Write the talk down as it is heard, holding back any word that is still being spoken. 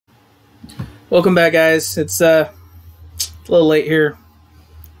Welcome back, guys. It's a little late here,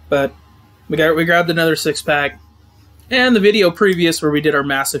 but we grabbed another 6-pack. And the video previous where we did our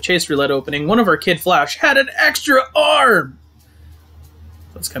massive chase roulette opening, one of our Kid Flash had an extra arm.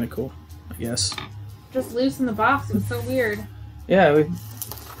 That's kind of cool, I guess. Just loose in the box. It was so weird. Yeah.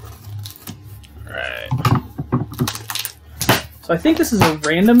 Alright. So I think this is a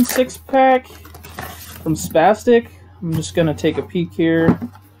random 6-pack from Spastic. I'm just going to take a peek here.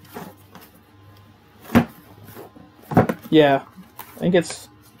 Yeah. I think it's...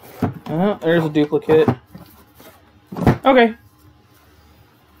 there's a duplicate. Okay.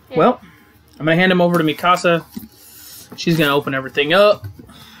 Yeah. Well, I'm going to hand him over to Mikasa. She's going to open everything up.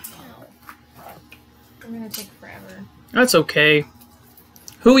 I'm going to take forever. That's okay.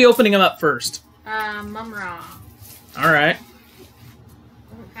 Who are we opening him up first? Mumra. Alright.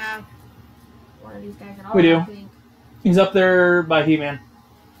 Doesn't have one of these guys at all. We do. I think. He's up there by He-Man.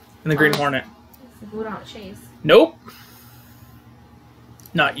 And the Green Hornet. It's the boot on Chase. Nope.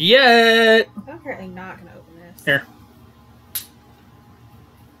 Not yet. I'm apparently not going to open this. Here.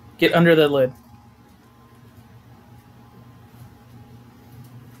 Get under the lid.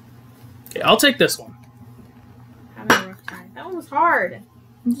 Okay, I'll take this one. Having a rough time. That one was hard.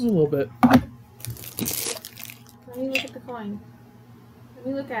 Just a little bit. Let me look at the coin. Let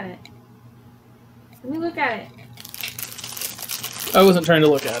me look at it. Let me look at it. I wasn't trying to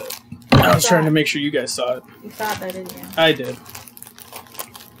look at it. I was trying to make sure you guys saw it. You thought that, didn't you? I did.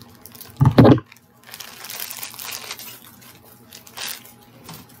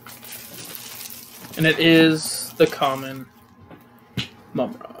 And it is the common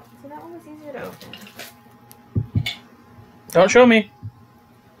Mumra. So that one was easier to open. Don't show me.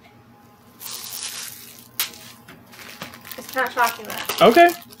 It's not chocolate.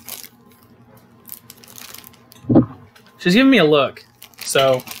 Okay. She's giving me a look.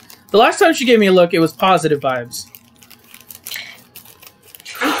 So, the last time she gave me a look, it was positive vibes.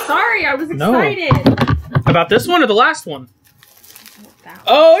 I'm sorry, I was excited. No. About this one or the last one?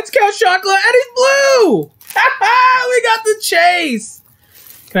 Oh, it's Count Chocolate and he's blue! Ha we got the chase!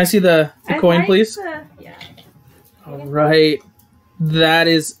 Can I see the coin, please? Yeah. Alright. That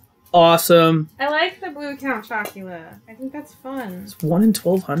is awesome. I like the blue Count Chocula. I think that's fun. It's 1 in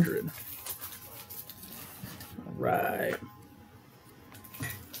 1,200. Alright.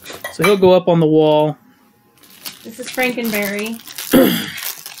 So he'll go up on the wall. This is Frankenberry.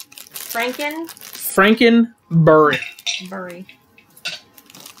 Frankenberry. Burry.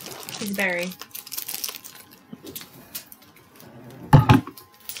 He's berry. I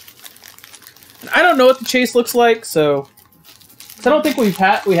don't know what the chase looks like, so I don't think we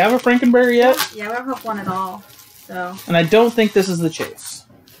have a Frankenberry yet. Yeah, we don't have one at all. So. And I don't think this is the chase.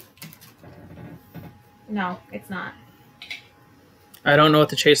 No, it's not. I don't know what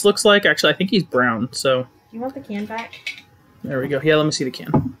the chase looks like. Actually, I think he's brown, so. Do you want the can back? There we go. Yeah, let me see the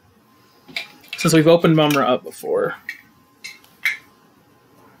can. Since we've opened Mumra up before.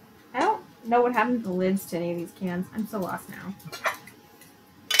 I don't know what happened to the lids to any of these cans. I'm so lost now.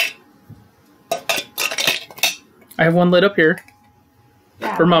 I have one lid up here.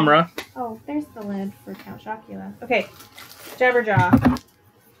 Yeah. For Mumra. Oh, there's the lid for Count Chocula. Okay. Jabberjaw.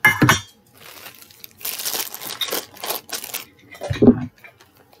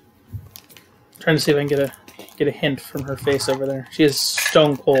 Trying to see if I can get a hint from her face over there. She is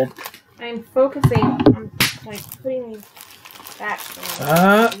stone cold. I'm focusing on like putting these back.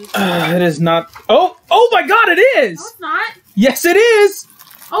 It is not. Oh my God! It is. No, it's not. Yes, it is.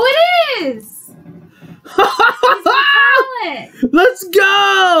 Oh, it is. Let's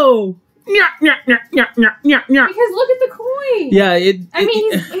go. Because look at the coin. Yeah, I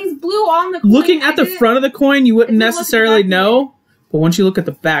mean, he's blue on the coin. Looking at the front of the coin, you wouldn't necessarily know. But once you look at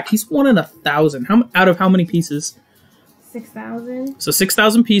the back, he's 1 in 1,000. Out of how many pieces? 6,000. So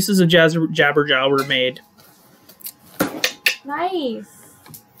 6,000 pieces of Jabberjaw were made. Nice.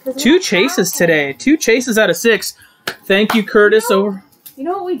 2 chases today. 2 chases out of 6. Thank you, Curtis. You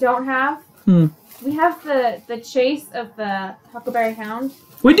know what we don't have? We have the chase of the Huckleberry Hound.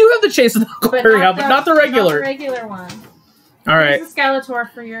 We do have the chase of the Huckleberry Hound, but not the regular. Not the regular one. All right. Here's the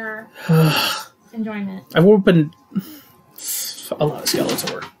Skeletor for your enjoyment. I've opened a lot of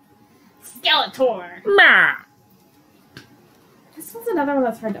Skeletor. Skeletor! Mah. This one's another one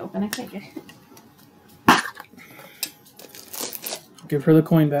that's hard to open. I can't get it. Give her the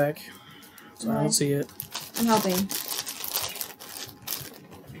coin back. So I don't see it. I'm helping.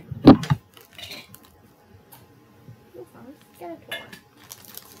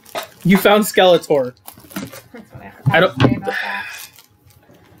 You found Skeletor. That's what I have to say about that.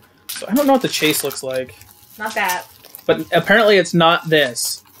 So I don't know what the chase looks like. Not that. But apparently it's not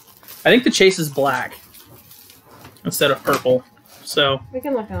this. I think the chase is black instead of purple. So we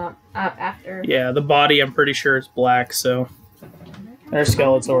can look them up after. Yeah, the body I'm pretty sure is black. So there's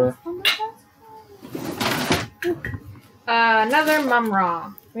Skeletor. Another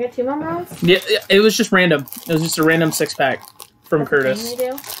Mumra. We had 2 Mumras? Yeah, it was just random. It was just a random 6-pack from Curtis. They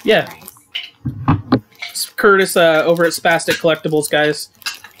do? Yeah. Nice. Curtis over at Spastic Collectibles, guys.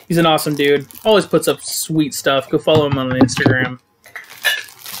 He's an awesome dude. Always puts up sweet stuff. Go follow him on Instagram.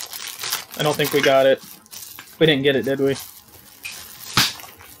 I don't think we got it. We didn't get it, did we?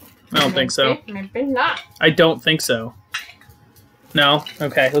 I don't think so. Maybe not. I don't think so. No?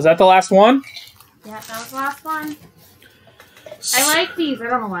 Okay. Was that the last one? Yeah, that was the last one. I like these. I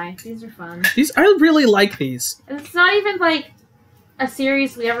don't know why. These are fun. I really like these. It's not even like a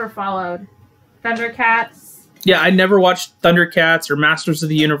series we ever followed. Thundercats. Yeah, I never watched Thundercats or Masters of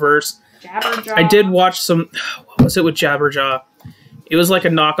the Universe. Jabberjaw. I did watch some... What was it with Jabberjaw? It was like a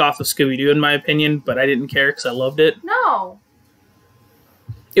knockoff of Scooby-Doo, in my opinion, but I didn't care because I loved it. No.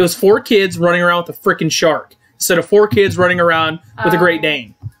 It was 4 kids running around with a freaking shark instead of 4 kids running around with a Great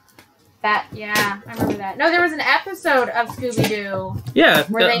Dane. Yeah, I remember that. No, there was an episode of Scooby-Doo. Yeah.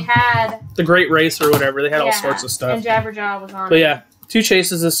 Where they had... The Great Race or whatever. They had all sorts of stuff. And Jabberjaw was on But it. yeah, 2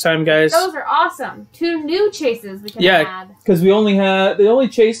 chases this time, guys. Those are awesome. 2 new chases we can add. Yeah, because we only have... The only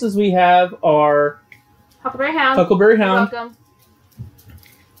chases we have are... Huckleberry Hound. Huckleberry Hound. You're welcome.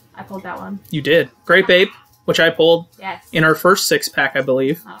 I pulled that one. You did. Grape Ape, which I pulled. Yes. In our first 6-pack, I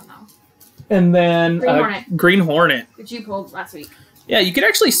believe. I don't know. And then... Green Hornet. Green Hornet. Which you pulled last week. Yeah, you can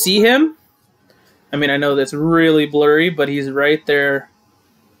actually see him. I mean, I know that's really blurry, but he's right there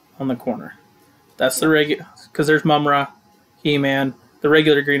on the corner. That's the regular... Because there's Mumra, He-Man, the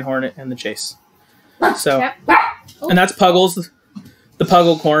regular Green Hornet, and the Chase. So... Yep. And that's Puggles, the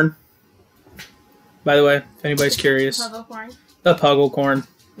Puggle Corn. By the way, if anybody's curious. Puggle Corn? The Puggle Corn.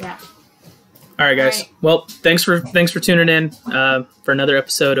 Yeah. All right, guys. All right. Well, thanks for tuning in for another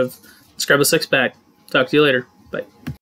episode of Scrub a 6-Pack. Talk to you later. Bye.